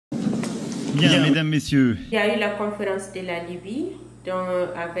Bien, mesdames, messieurs. Il y a eu la conférence de la Libye,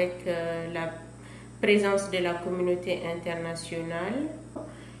 avec la présence de la communauté internationale.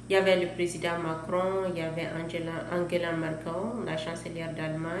 Il y avait le président Macron, il y avait Angela Merkel, la chancelière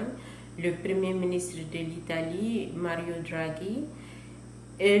d'Allemagne, le premier ministre de l'Italie, Mario Draghi,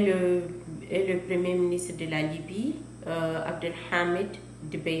 et le premier ministre de la Libye, Abdelhamid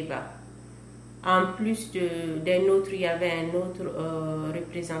Dbeibah. En plus d'un autre, il y avait un autre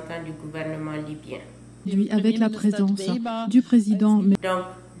représentant du gouvernement libyen. Avec la présence du président. Donc,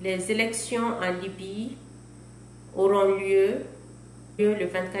 les élections en Libye auront lieu le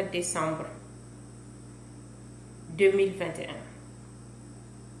 24 décembre 2021.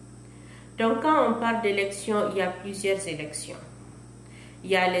 Donc, quand on parle d'élections, il y a plusieurs élections.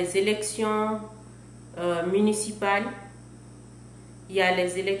 Il y a les élections municipales, il y a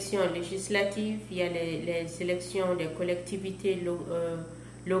les élections législatives, il y a les élections des collectivités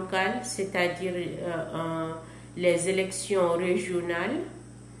locales, c'est-à-dire les élections régionales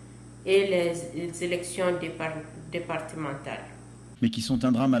et les élections départementales. Mais qui sont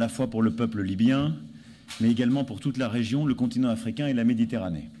un drame à la fois pour le peuple libyen, mais également pour toute la région, le continent africain et la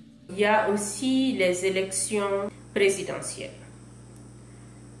Méditerranée. Il y a aussi les élections présidentielles.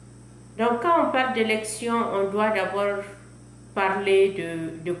 Donc quand on parle d'élections, on doit d'abord parler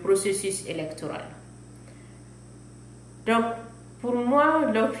de processus électoral. Donc pour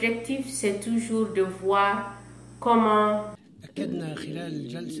moi, l'objectif c'est toujours de voir comment...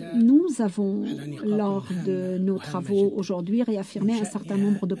 Nous avons, lors de nos travaux aujourd'hui, réaffirmé un certain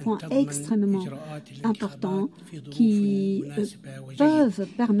nombre de points extrêmement importants qui peuvent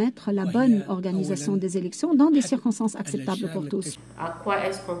permettre la bonne organisation des élections dans des circonstances acceptables pour tous. À quoi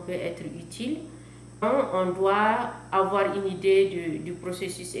est-ce qu'on peut être utile? On doit avoir une idée du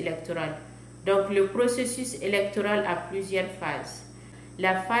processus électoral. Donc le processus électoral a plusieurs phases.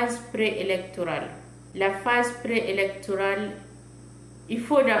 La phase préélectorale. La phase préélectorale, il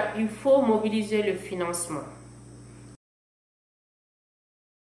faut mobiliser le financement.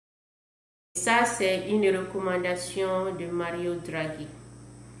 Ça, c'est une recommandation de Mario Draghi,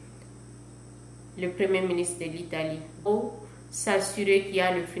 le Premier ministre de l'Italie. Il faut s'assurer qu'il y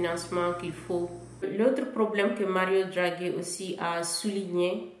a le financement qu'il faut. L'autre problème que Mario Draghi aussi a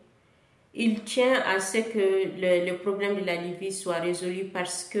souligné, il tient à ce que le problème de la Libye soit résolu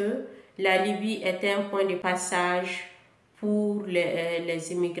parce que la Libye est un point de passage pour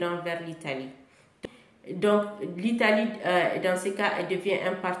les immigrants vers l'Italie. Donc l'Italie, dans ce cas, elle devient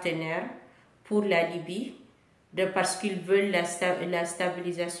un partenaire pour la Libye parce qu'ils veulent la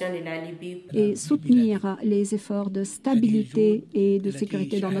stabilisation de la Libye. Et soutenir les efforts de stabilité et de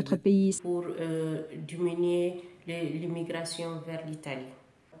sécurité dans notre pays. Pour diminuer l'immigration vers l'Italie.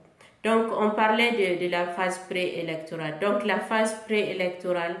 Donc on parlait de la phase préélectorale. Donc la phase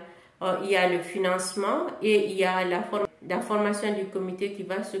préélectorale, il y a le financement et il y a la formation du comité qui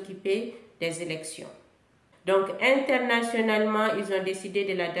va s'occuper des élections. Donc internationalement, ils ont décidé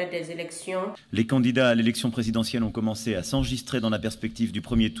de la date des élections. Les candidats à l'élection présidentielle ont commencé à s'enregistrer dans la perspective du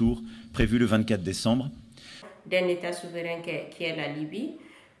premier tour, prévu le 24 décembre. D'un État souverain qui est la Libye.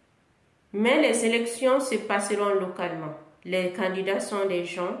 Mais les élections se passeront localement. Les candidats sont des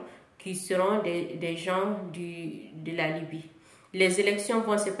gens qui seront des gens de la Libye. Les élections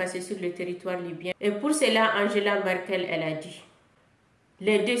vont se passer sur le territoire libyen. Et pour cela, Angela Merkel, elle a dit,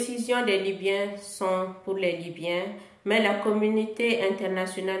 les décisions des Libyens sont pour les Libyens, mais la communauté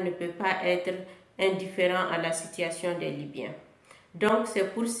internationale ne peut pas être indifférente à la situation des Libyens. Donc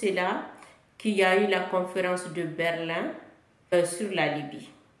c'est pour cela qu'il y a eu la conférence de Berlin sur la Libye.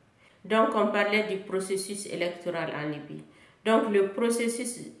 Donc on parlait du processus électoral en Libye. Donc le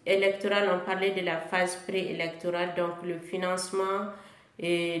processus électoral, on parlait de la phase préélectorale, donc le financement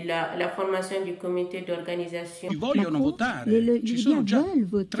et la formation du comité d'organisation. Les Libyens veulent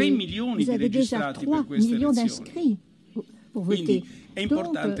voter. Vous avez déjà 3 millions d'inscrits pour voter.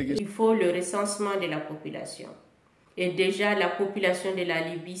 Donc, il faut le recensement de la population. Et déjà, la population de la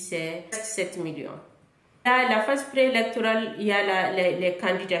Libye, c'est 7 millions. Là, la phase préélectorale, il y a les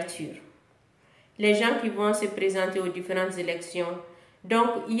candidatures. Les gens qui vont se présenter aux différentes élections. Donc,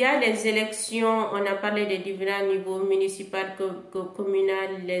 il y a les élections, on a parlé des différents niveaux, municipal,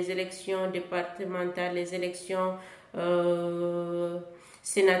 communal, les élections départementales, les élections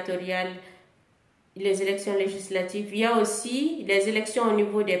sénatoriales, les élections législatives. Il y a aussi les élections au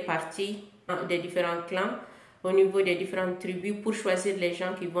niveau des partis, des différents clans, au niveau des différentes tribus pour choisir les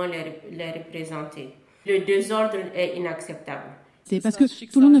gens qui vont les représenter. Le désordre est inacceptable. C'est parce que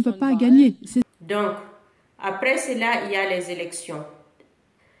tout le monde ne peut pas gagner. Donc, après cela, il y a les élections.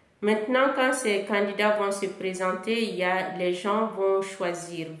 Maintenant, quand ces candidats vont se présenter, les gens vont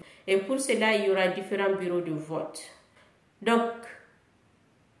choisir. Et pour cela, il y aura différents bureaux de vote. Donc,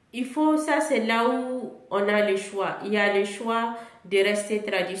 ça c'est là où on a le choix. Il y a le choix de rester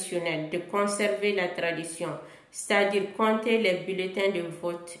traditionnel, de conserver la tradition, c'est-à-dire compter les bulletins de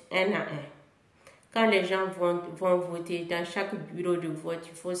vote un à un. Quand les gens vont voter dans chaque bureau de vote,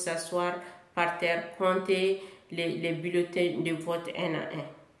 il faut s'asseoir par terre, compter les bulletins de vote un à un.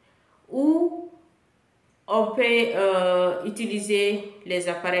 Ou on peut utiliser les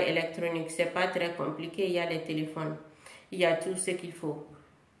appareils électroniques. C'est pas très compliqué, il y a les téléphones, il y a tout ce qu'il faut.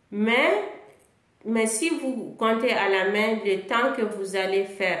 Mais si vous comptez à la main le temps que vous allez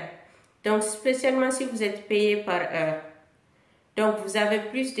faire, donc spécialement si vous êtes payé par heure, donc vous avez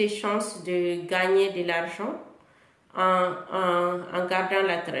plus de chances de gagner de l'argent en gardant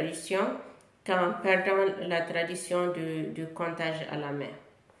la tradition qu'en perdant la tradition de comptage à la main.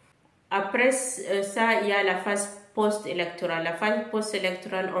 Après ça, il y a la phase post-électorale. La phase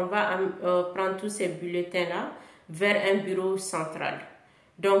post-électorale, on va prendre tous ces bulletins-là vers un bureau central.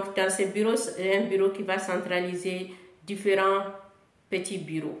 Donc, dans ce bureau, un bureau qui va centraliser différents petits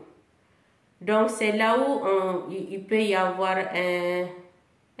bureaux. Donc, c'est là où il peut y avoir un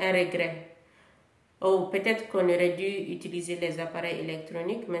regret. Oh, peut-être qu'on aurait dû utiliser les appareils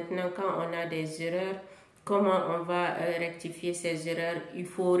électroniques. Maintenant, quand on a des erreurs, comment on va rectifier ces erreurs? Il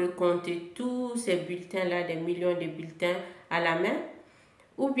faut recompter tous ces bulletins-là, des millions de bulletins à la main.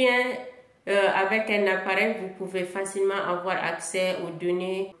 Ou bien, avec un appareil, vous pouvez facilement avoir accès aux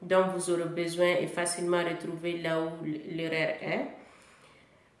données dont vous aurez besoin et facilement retrouver là où l'erreur est.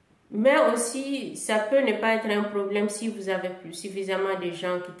 Mais aussi, ça peut ne pas être un problème si vous avez suffisamment de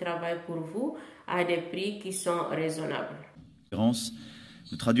gens qui travaillent pour vous à des prix qui sont raisonnables.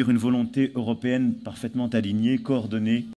 De traduire une volonté européenne parfaitement alignée, coordonnée.